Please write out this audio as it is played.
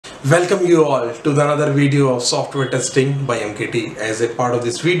Welcome you all to another video of Software Testing by MKT. As a part of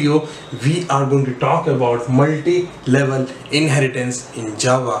this video, we are going to talk about multi-level inheritance in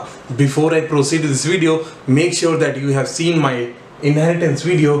Java. Before I proceed to this video, make sure that you have seen my inheritance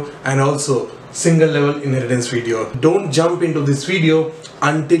video and also single level inheritance video. Don't jump into this video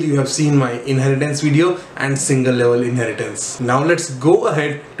until you have seen my inheritance video and single level inheritance. Now let's go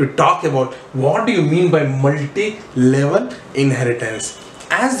ahead to talk about what do you mean by multi-level inheritance.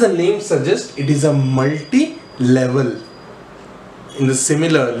 As the name suggests, it is a multi-level.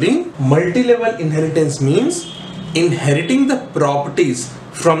 Similarly, multi-level inheritance means inheriting the properties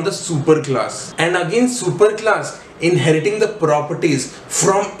from the superclass, and again superclass inheriting the properties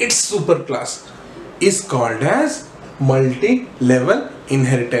from its superclass is called as multi-level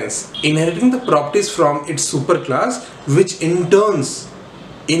inheritance. Inheriting the properties from its superclass, which in turns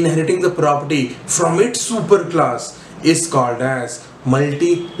inheriting the property from its superclass, is called as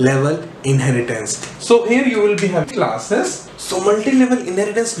multi-level inheritance. So here you will be having classes. So multi-level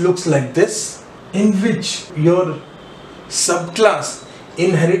inheritance looks like this, in which your subclass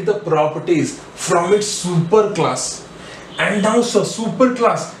inherit the properties from its superclass, and now so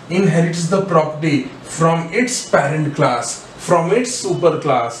superclass inherits the property from its parent class, from its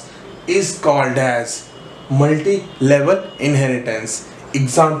superclass, is called as multi-level inheritance.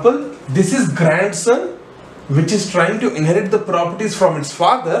 Example, this is grandson, which is trying to inherit the properties from its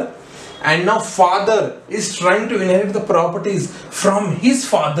father, and now father is trying to inherit the properties from his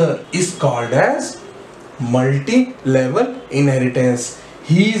father, is called as multi-level inheritance.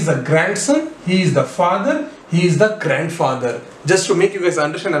 He is the grandson, he is the father, he is the grandfather. Just to make you guys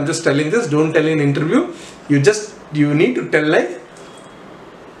understand, I'm just telling this, don't tell in interview. You need to tell like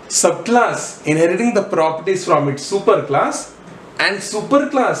subclass inheriting the properties from its superclass, and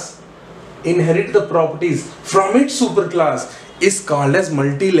superclass inherit the properties from its superclass is called as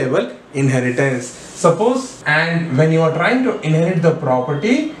multi-level inheritance. Suppose, and when you are trying to inherit the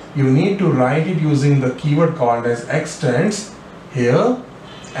property, you need to write it using the keyword called as extends here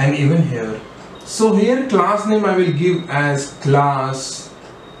and even here. So here class name I will give as class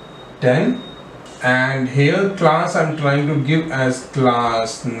 10, and here class I'm trying to give as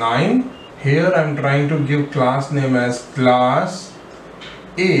class 9. Here I'm trying to give class name as class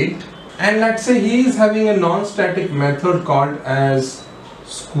 8. And let's say he is having a non-static method called as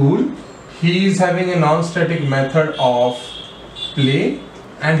school. He is having a non-static method of play,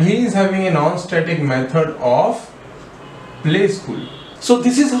 and he is having a non-static method of play school. So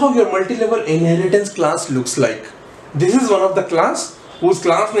this is how your multi-level inheritance class looks like. This is one of the class whose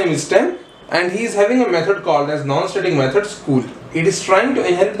class name is 10, and he is having a method called as non-static method school. It is trying to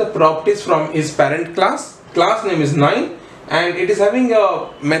inherit the properties from his parent class. Class name is 9. And it is having a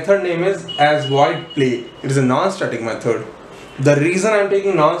method name as void play. It is a non-static method. The reason I am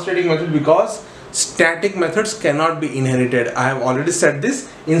taking non-static method because static methods cannot be inherited. I have already said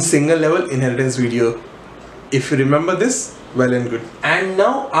this in single level inheritance video. If you remember this, well and good. And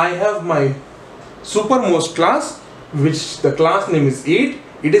now I have my supermost class, which the class name is 8.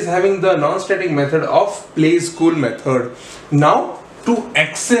 It is having the non-static method of play school method. Now to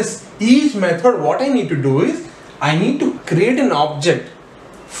access each method, what I need to do is I need to create an object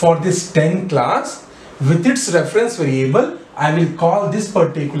for this 10 class. With its reference variable, I will call this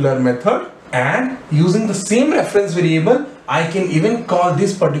particular method, and using the same reference variable, I can even call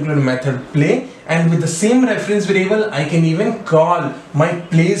this particular method play, and with the same reference variable, I can even call my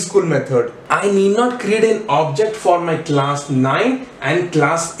play school method. I need not create an object for my class 9 and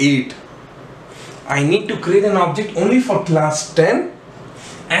class 8. I need to create an object only for class 10.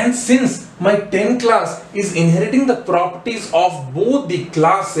 And since my 10 class is inheriting the properties of both the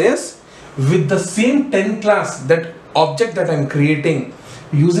classes, with the same 10 class, that object that I am creating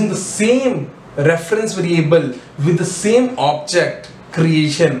using the same reference variable with the same object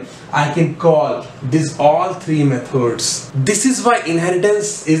creation, I can call these all three methods. This is why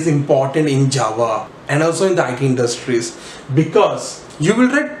inheritance is important in Java and also in the IT industries, because you will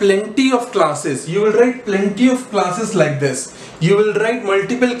write plenty of classes. You will write plenty of classes like this. You will write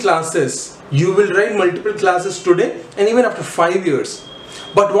multiple classes. You will write multiple classes today and even after 5 years.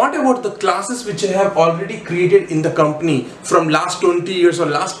 But what about the classes which I have already created in the company from last 20 years or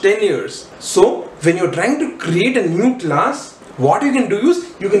last 10 years? So when you're trying to create a new class, what you can do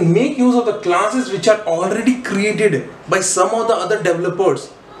is you can make use of the classes which are already created by some of the other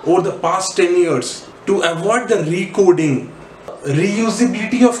developers over the past 10 years to avoid the recoding.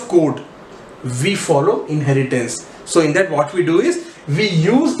 Reusability of code, we follow inheritance. So in that what we do is we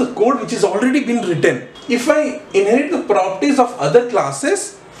use the code which has already been written. If I inherit the properties of other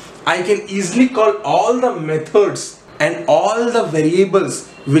classes, I can easily call all the methods and all the variables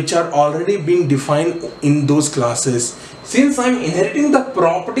which are already been defined in those classes. Since I'm inheriting the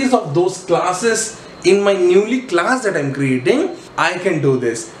properties of those classes in my newly class that I'm creating, I can do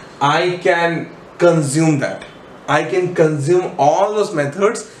this. I can consume that. I can consume all those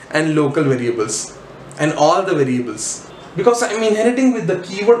methods and local variables and all the variables, because I'm inheriting with the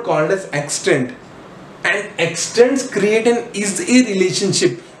keyword called as extend, and extends create an is-a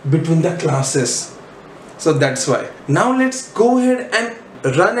relationship between the classes. So that's why. Now let's go ahead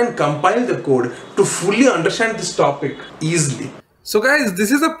and run and compile the code to fully understand this topic easily. So guys,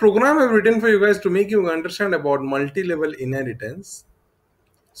 this is a program I've written for you guys to make you understand about multi-level inheritance.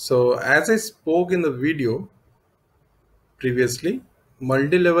 So as I spoke in the video previously,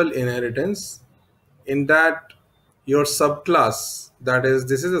 multi-level inheritance, in that your subclass, that is,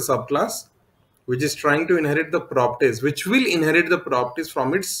 this is a subclass which is trying to inherit the properties, which will inherit the properties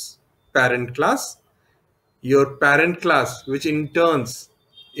from its parent class. Your parent class, which in turns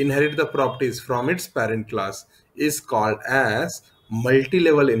inherit the properties from its parent class, is called as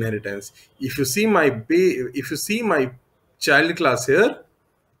multi-level inheritance. If you see my child class here,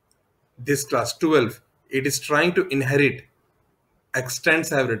 this class 12, it is trying to inherit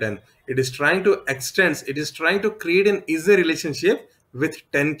extends. I have written it is trying to extends, it is trying to create an is-a relationship with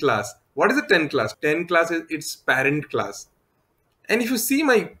 10 class. What is a 10 class? 10 class is its parent class. And if you see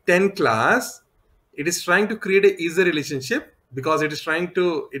my 10 class, it is trying to create a is-a relationship because it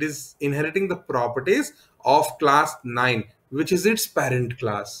is inheriting the properties of class 9, which is its parent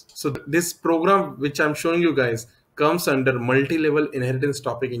class. So this program which I'm showing you guys comes under multi-level inheritance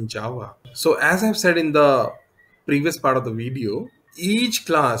topic in Java. So as I've said in the previous part of the video, each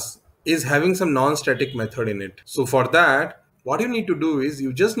class is having some non-static method in it. So for that, what you need to do is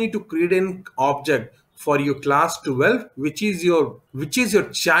you just need to create an object for your class 12, which is your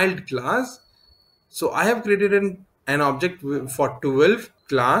child class. So I have created an object for 12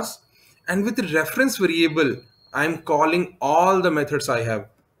 class, and with the reference variable, I'm calling all the methods I have.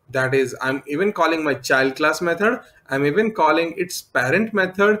 That is, I'm even calling my child class method, I'm even calling its parent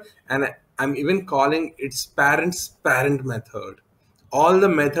method, and I'm even calling its parent's parent method. All the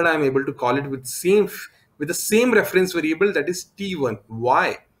method I'm able to call it with the same reference variable, that is t1.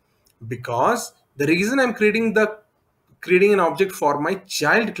 Why? Because the reason I'm creating an object for my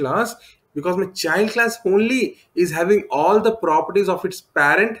child class, because my child class only is having all the properties of its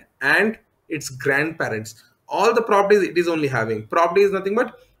parent and its grandparents. All the properties it is only having. Property is nothing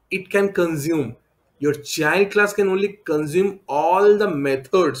but it can consume. Your child class can only consume all the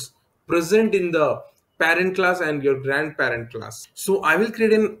methods present in the parent class and your grandparent class. So I will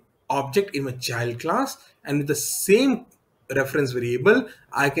create an object in my child class, and with the same reference variable,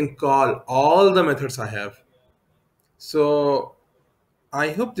 I can call all the methods I have. So I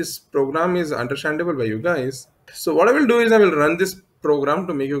hope this program is understandable by you guys. So what I will do is I will run this program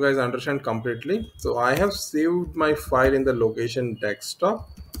to make you guys understand completely. So I have saved my file in the location desktop,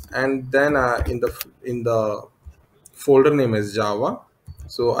 and then in the folder name is Java.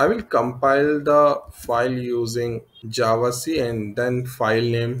 So I will compile the file using javac and then file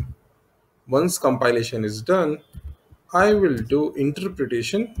name. Once compilation is done, I will do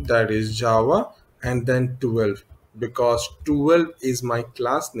interpretation, that is Java and then 12, because 12 is my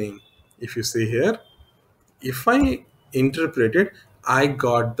class name. If you see here, if I interpret it, I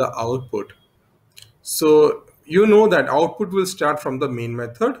got the output. So you know that output will start from the main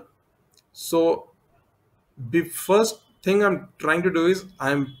method. So the first thing I'm trying to do is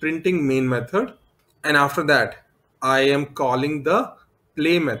I'm printing main method, and after that I am calling the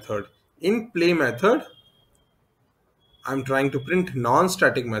play method. In play method, I'm trying to print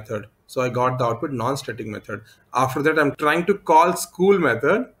non-static method. So I got the output non-static method. After that, I'm trying to call school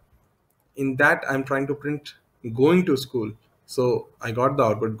method. In that, I'm trying to print going to school. So I got the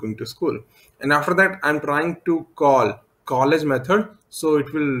output going to school. And after that, I'm trying to call college method. So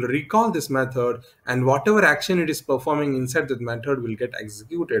it will recall this method, and whatever action it is performing inside that method will get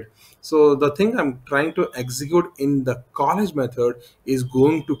executed. So the thing I'm trying to execute in the college method is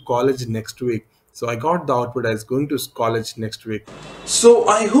going to college next week. So I got the output as going to college next week. So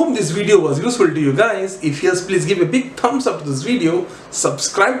I hope this video was useful to you guys. If yes, please give a big thumbs up to this video,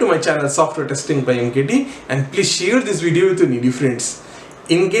 subscribe to my channel Software Testing by MKT, and please share this video with your needy friends.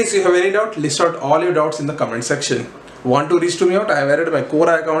 In case you have any doubt, list out all your doubts in the comment section. Want to reach to me out? I have added my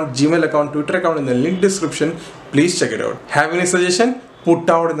Quora account, Gmail account, Twitter account in the link description. Please check it out. Have any suggestion? Put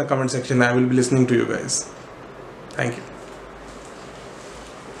out in the comment section. I will be listening to you guys. Thank you.